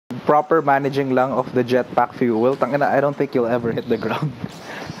proper managing lang of the jetpack fuel, tangina, I don't think you'll ever hit the ground.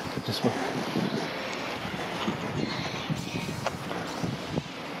 Just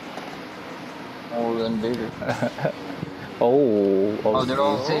More than VADER. Oh, they're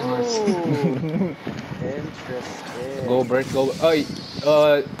all sabers. Interesting. Go Bert, go. Oy,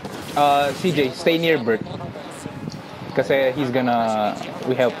 CJ, stay near Bert. Kasi he's gonna,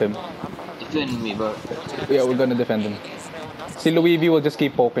 we help him. Defend me, bro. Yeah, we're gonna defend him. Si Luigi will just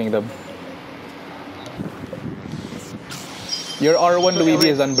keep poking them. Your R1 Luigi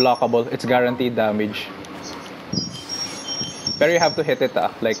is unblockable. It's guaranteed damage. Pero you have to hit it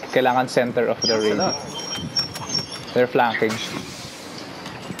like kailangan center of the ring. They're flanking.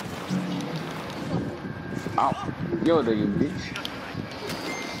 Ow. Yoda, you bitch.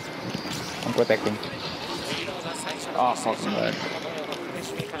 I'm protecting. Oh, fuck man.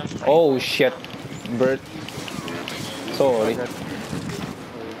 Oh shit. Bert. Sorry.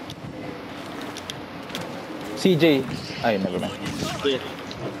 CJ. Ay, never mind.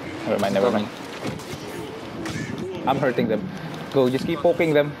 Never mind. I'm hurting them. Go, just keep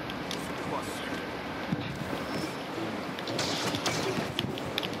poking them.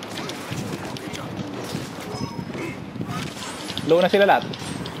 Low na sila lahat.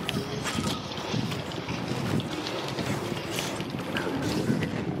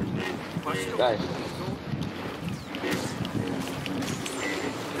 Guys.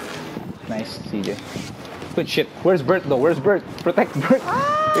 Nice, CJ. Good shit. Where's Bert though? Where's Bert? Protect Bert.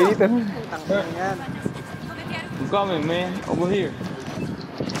 We need him. I'm coming, man. Over here.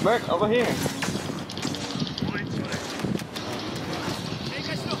 Bert, over here.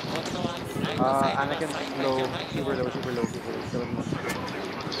 Anakin low, super low.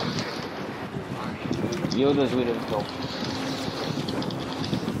 Yoda's with him, so.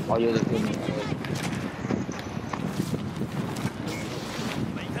 Oh, Yoda's with me.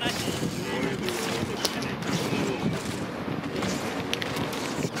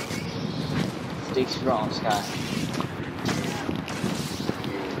 Stay strong, Sky.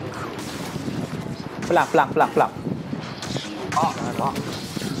 Flank. Oh,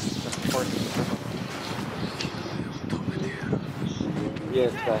 fuck.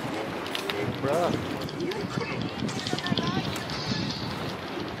 Yes, Sky. Bruh.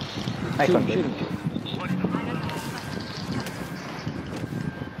 Nice one, Bert.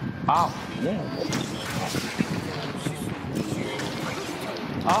 Ow, yeah.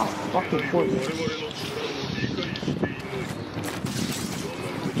 Oh, fucking short.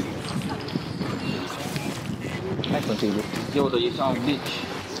 Nice one, CJ. Yoda, you sound bitch.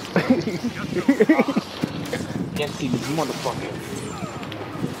 Can't see this motherfucker.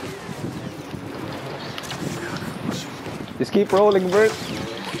 Just keep rolling, Bert.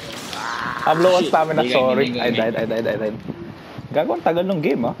 I'm low on stamina, sorry. I died. Gago, ang tagal ng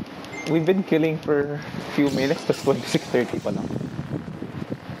game, ah. We've been killing for a few minutes, tas 26:30 pa lang.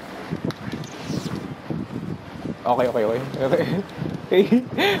 Okay.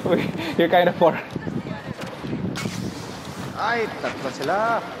 You're kind of far. Ay, tatlo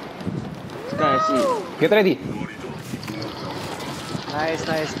sila. Sky, see. Get ready. Nice.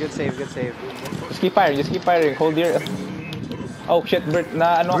 Good save. Just keep firing. Hold your... Oh shit, Bert,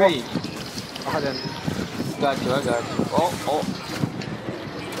 na ano ako? Great. Ako din. I got you. Oh.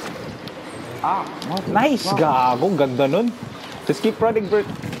 Ah, what? Nice, gago. Ganda nun. Just keep running, Bert.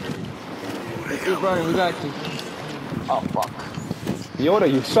 Keep running, we got you. Oh, fuck. Yoda,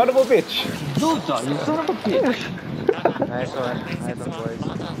 you son of a bitch. Yoda, you son of a bitch. Nice one, boys.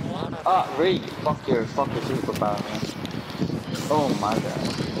 Ah, Ray, fuck your superpower, man. Oh my god.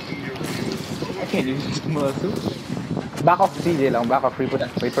 I can't use this muscle. Back off CJ lang. Back off. Wait for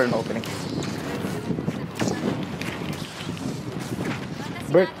an opening.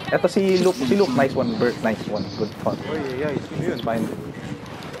 Bert, eto si Luke. Nice one, Bert. Nice one. Good fun. Oy, sino yun? Fine.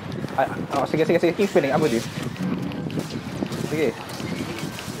 Sige. Keep spinning. I'm with you. Sige.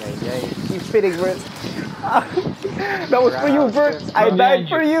 Yay. Keep spinning, Bert. That was for you, Bert. I died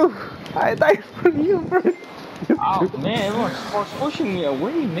for you, Bert. Oh man, everyone's pushing me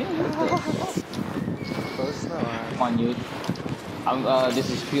away, man. Close na. Come on, you. This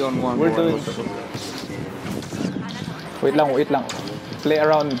is P-on-1. We're doing... Wait lang. Play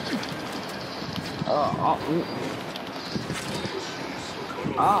around.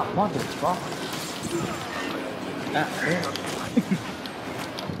 What the fuck?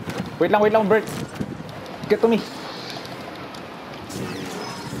 Wait lang, Bert. Get to me.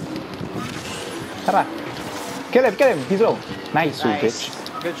 Tara. Kill him. He's low. Nice, bitch.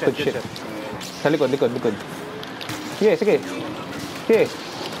 Good shit. Sa likod. Sige.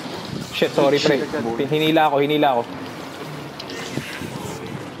 Shit, sorry, pre. Hinila ako.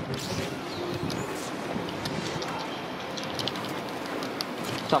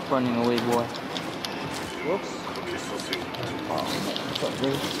 Stop running away, boy. Whoops.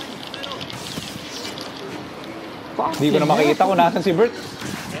 Hindi ko na makikita kung nasan si Bert.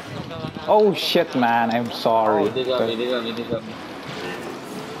 Oh shit, man. I'm sorry. Oh, they got me.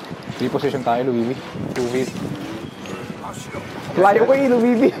 Reposition tayo, Luigi. 2 hit. Fly away,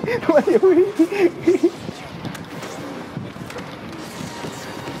 Luigi. Fly away.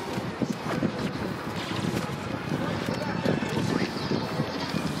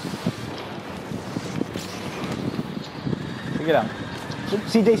 Sige lang.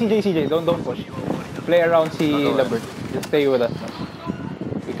 CJ, don't push. Play around si Labert. Just stay with us.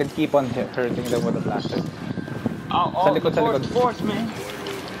 We can keep on hurting them with the blaster. Oh, Sa likod, sa likod. force, man.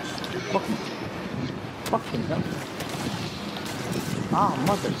 Fucking hell. Ah,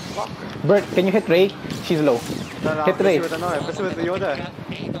 motherfucker. Bert, can you hit Ray? She's low. No, Hit Ray. I'm busy with the Yoda.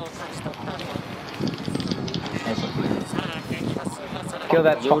 Kill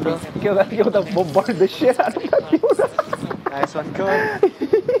that Yoda. Kill that Yoda. Bombard the shit out of that Yoda. Nice one, coach.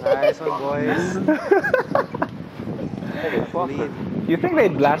 Nice one, boys. Lead. You think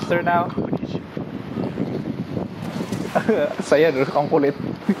they'd blast her now? Saya, ang kulit.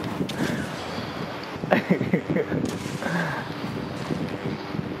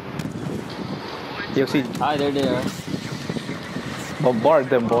 Yo, see, Hi, they're there.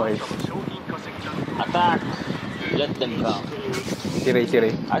 bombard them, boys. Attack. Let them come. Si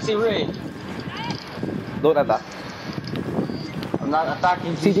Ray. I see Ray. Don't attack. I'm not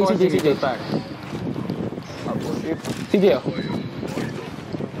attacking. CJ. Attack. CJ, oh.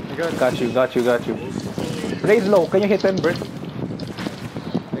 Got you. Ray's low. Can you hit him, Bert?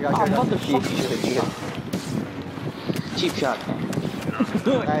 I got Oh, you. motherfucker. Cheap shot.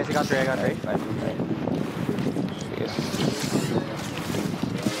 Nice, I got Ray.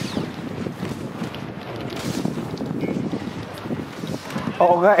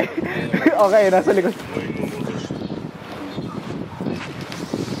 Okay. Okay, nasa likod.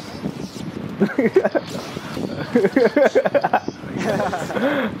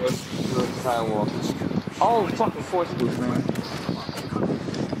 Sidewalk. Oh, fucking force boost, man.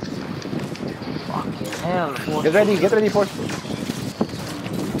 Fucking hell. Get ready, force.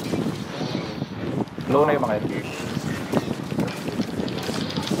 Low na yung mga yun.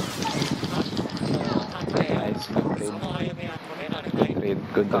 Nice,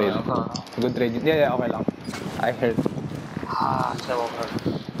 good trade. Yeah, okay lang. I heard. Ah, so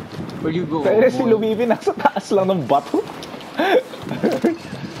where you go? Pero si Lumibi nasa taas lang ng bato.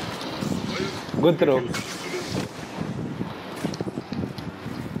 Good throw.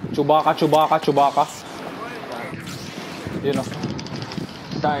 Chewbacca. You know.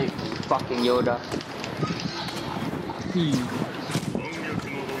 Die, fucking Yoda.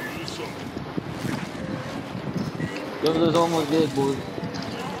 Yoda's almost dead, boy.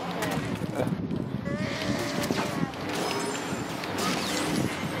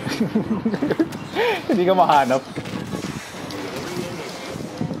 Hindi ka mahanap.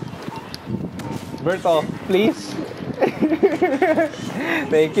 Berto, please.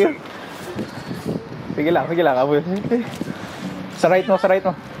 Thank you. Sige lang. Sa right mo.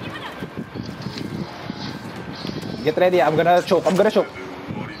 Get ready, I'm gonna choke.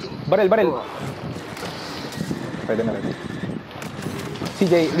 Baril. Pwede na rin.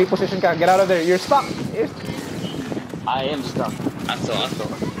 CJ, reposition ka. Get out of there. You're stuck. I am stuck. Aso.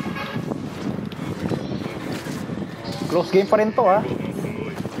 Close game pa rin to, ha.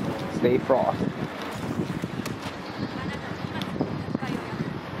 Stay frost.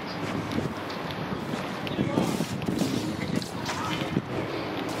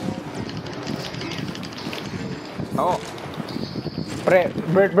 Oh.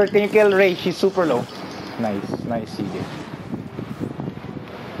 Bert, can you kill Ray? She's super low. Nice, CJ.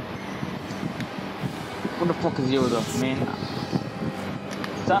 What the fuck is Yoda, man?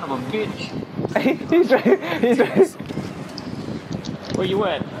 Son of a bitch. He's right. Where you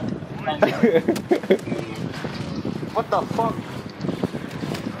at? What the fuck?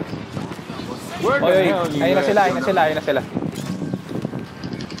 Where the hell you Ayun na at? sila.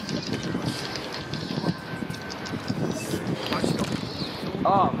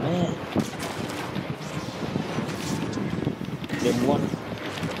 Oh man. Game 1.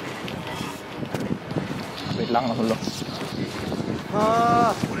 Wait lang, nahulo.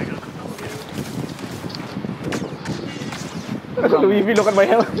 Luigi, look at my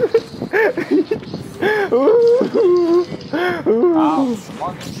health. Ow,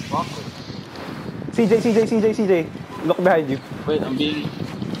 motherfucker. CJ. Look behind you. Wait, I'm being...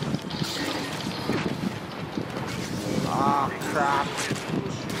 Ah, crap.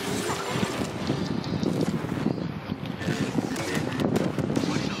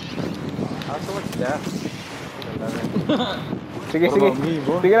 Yeah. 11. Sige, What sige. about me,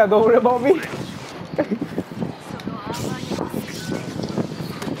 bro? Sige na, don't worry about me.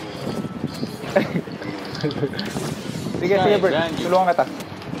 Sige, sige, Bert. Tulungan kita.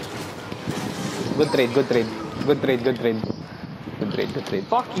 Good trade, good trade. Good trade, good trade. Good trade, good trade.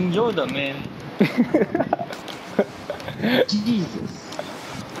 Fucking Yoda, man. Jesus.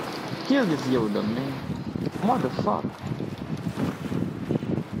 Kill this Yoda, man. What the fuck?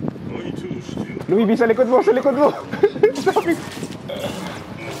 Luigi, sa likod mo, sa likod mo. Sabi.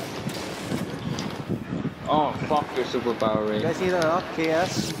 Oh, fuck your superpower, You Ray. guys need a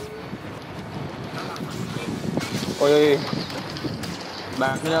KS? Oy, oy, oy.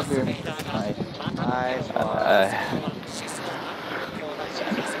 Back me up here. Nice. Nice one.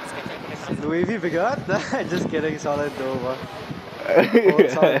 Louis V bigot? Just kidding, solid Nova. Oh,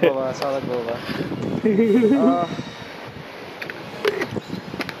 solid Nova, solid Nova.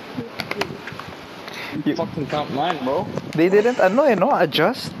 You fucking count mine, bro. They didn't,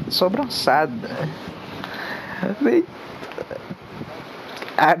 adjust. Sobrang sad. They...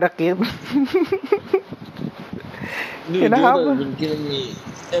 Anakin. Dude, Hinahabol. Yoda has been killing me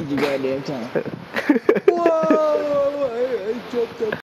every goddamn time. Whoa! I dropped that